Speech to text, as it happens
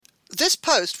This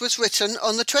post was written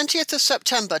on the 20th of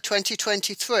September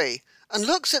 2023 and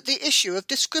looks at the issue of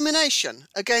discrimination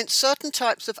against certain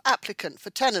types of applicant for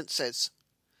tenancies.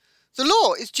 The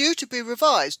law is due to be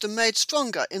revised and made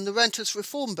stronger in the Renters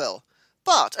Reform Bill,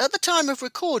 but at the time of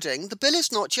recording the bill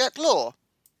is not yet law.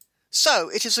 So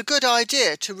it is a good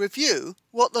idea to review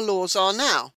what the laws are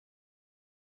now.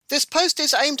 This post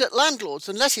is aimed at landlords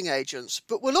and letting agents,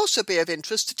 but will also be of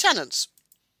interest to tenants.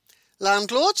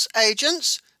 Landlords,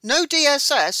 agents, no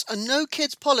DSS and no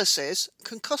kids policies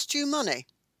can cost you money.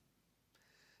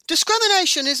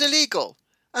 Discrimination is illegal,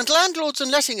 and landlords and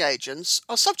letting agents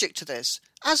are subject to this,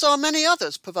 as are many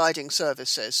others providing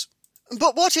services.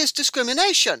 But what is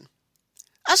discrimination?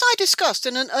 As I discussed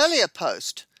in an earlier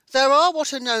post, there are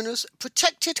what are known as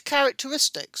protected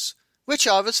characteristics, which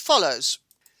are as follows: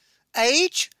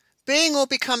 age, being or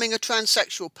becoming a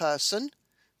transsexual person,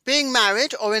 being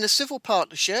married or in a civil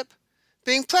partnership,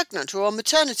 being pregnant or on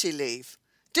maternity leave,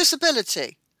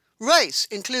 disability, race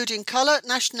including colour,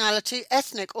 nationality,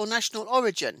 ethnic or national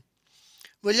origin,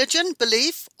 religion,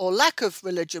 belief or lack of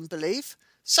religion belief,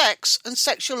 sex and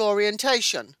sexual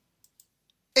orientation.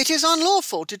 It is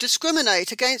unlawful to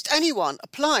discriminate against anyone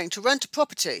applying to rent a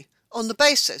property on the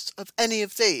basis of any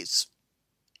of these.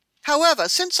 However,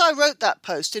 since I wrote that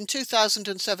post in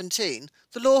 2017,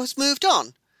 the law has moved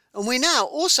on, and we now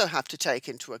also have to take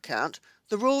into account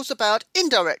the rules about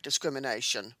indirect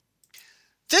discrimination.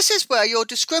 This is where you're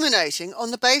discriminating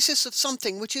on the basis of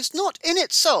something which is not in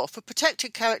itself a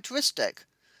protected characteristic,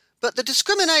 but the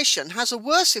discrimination has a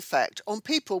worse effect on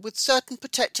people with certain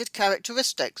protected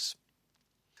characteristics.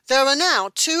 There are now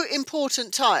two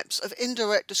important types of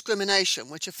indirect discrimination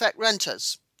which affect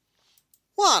renters.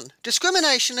 1.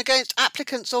 Discrimination against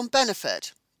applicants on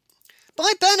benefit.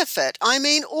 By benefit, I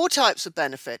mean all types of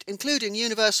benefit, including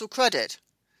universal credit.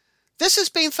 This has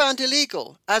been found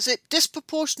illegal as it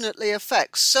disproportionately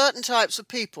affects certain types of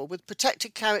people with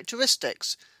protected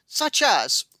characteristics, such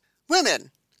as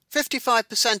women,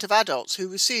 55% of adults who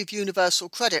receive universal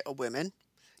credit are women,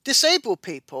 disabled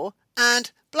people,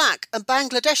 and Black and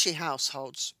Bangladeshi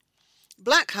households.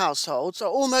 Black households are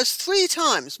almost 3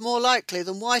 times more likely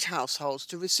than white households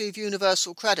to receive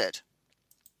universal credit.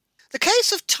 The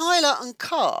case of Tyler and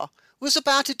Carr was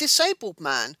about a disabled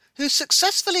man who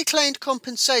successfully claimed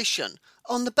compensation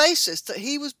on the basis that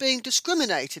he was being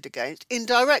discriminated against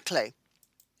indirectly.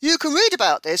 You can read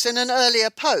about this in an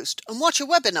earlier post and watch a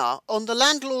webinar on the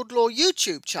Landlord Law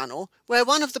YouTube channel where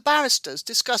one of the barristers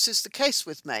discusses the case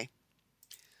with me.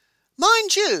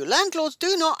 Mind you, landlords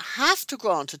do not have to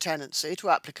grant a tenancy to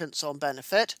applicants on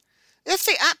benefit. If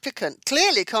the applicant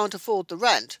clearly can't afford the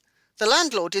rent, the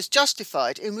landlord is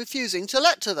justified in refusing to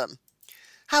let to them.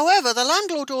 However, the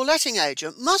landlord or letting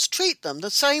agent must treat them the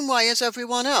same way as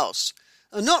everyone else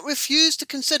and not refuse to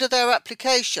consider their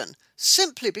application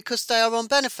simply because they are on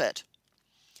benefit.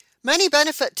 Many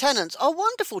benefit tenants are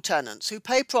wonderful tenants who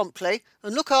pay promptly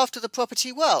and look after the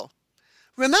property well.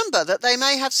 Remember that they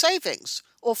may have savings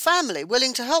or family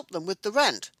willing to help them with the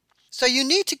rent, so you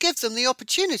need to give them the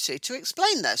opportunity to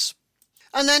explain this.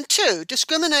 And then 2,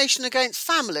 discrimination against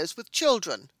families with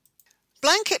children.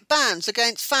 Blanket bans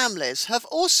against families have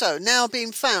also now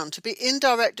been found to be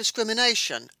indirect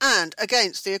discrimination and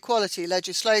against the equality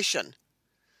legislation.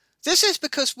 This is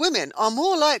because women are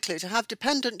more likely to have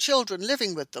dependent children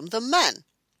living with them than men,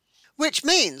 which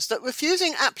means that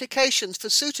refusing applications for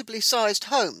suitably sized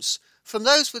homes from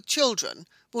those with children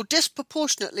will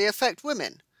disproportionately affect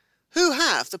women, who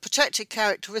have the protected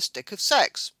characteristic of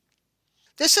sex.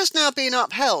 This has now been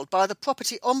upheld by the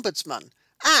Property Ombudsman,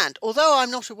 and although I'm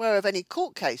not aware of any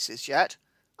court cases yet,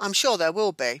 I'm sure there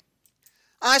will be.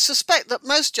 I suspect that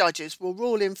most judges will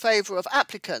rule in favour of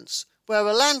applicants where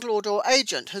a landlord or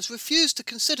agent has refused to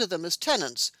consider them as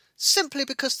tenants simply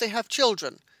because they have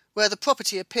children, where the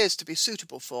property appears to be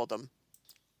suitable for them.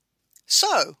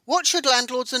 So, what should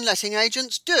landlords and letting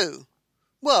agents do?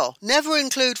 Well, never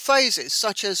include phrases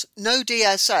such as no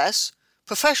DSS,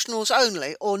 professionals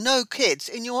only, or no kids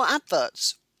in your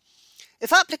adverts.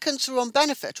 If applicants are on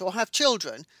benefit or have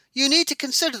children, you need to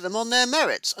consider them on their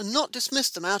merits and not dismiss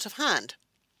them out of hand.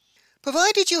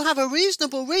 Provided you have a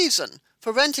reasonable reason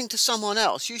for renting to someone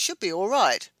else, you should be all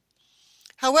right.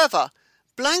 However,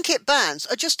 blanket bans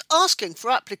are just asking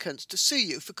for applicants to sue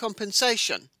you for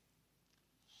compensation.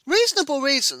 Reasonable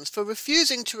reasons for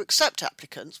refusing to accept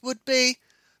applicants would be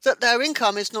that their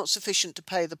income is not sufficient to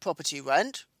pay the property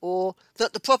rent, or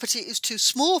that the property is too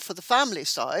small for the family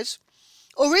size,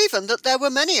 or even that there were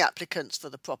many applicants for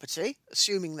the property,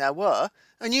 assuming there were,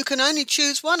 and you can only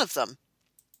choose one of them.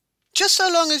 Just so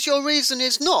long as your reason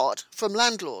is not, from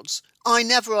landlords, "I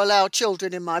never allow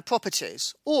children in my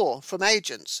properties," or from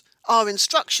agents, "Our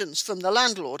instructions from the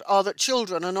landlord are that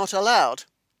children are not allowed."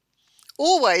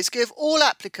 Always give all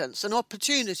applicants an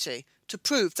opportunity to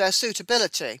prove their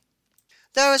suitability.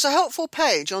 There is a helpful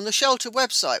page on the shelter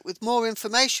website with more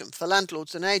information for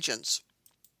landlords and agents.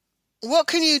 What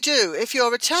can you do if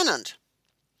you're a tenant?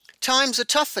 Times are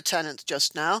tough for tenants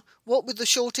just now, what with the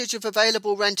shortage of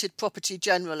available rented property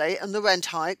generally and the rent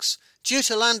hikes, due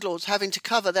to landlords having to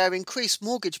cover their increased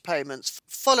mortgage payments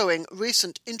following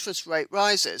recent interest rate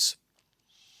rises.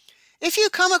 If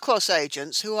you come across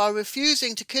agents who are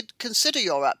refusing to consider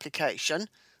your application,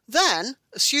 then,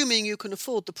 assuming you can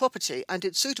afford the property and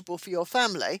it's suitable for your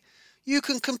family, you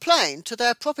can complain to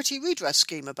their property redress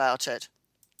scheme about it.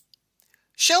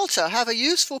 Shelter have a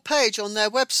useful page on their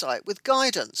website with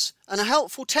guidance and a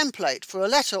helpful template for a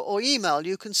letter or email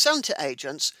you can send to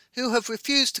agents who have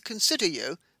refused to consider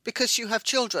you because you have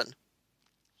children.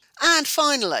 And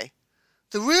finally,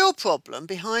 the real problem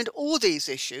behind all these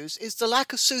issues is the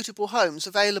lack of suitable homes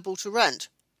available to rent.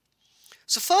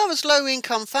 So far as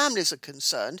low-income families are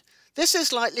concerned, this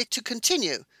is likely to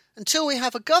continue until we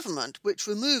have a government which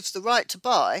removes the right to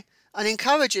buy and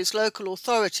encourages local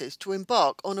authorities to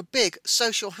embark on a big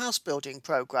social house building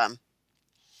programme.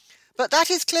 But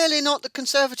that is clearly not the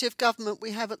Conservative government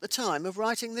we have at the time of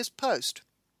writing this post.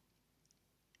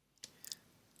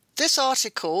 This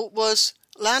article was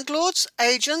 "Landlords,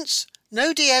 Agents,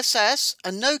 No DSS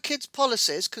and No Kids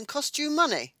Policies Can Cost You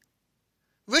Money."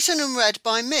 Written and read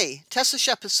by me, Tessa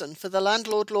Shepperson, for the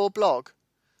Landlord Law blog.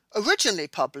 Originally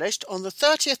published on the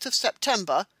 30th of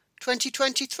September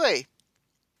 2023.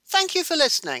 Thank you for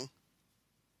listening.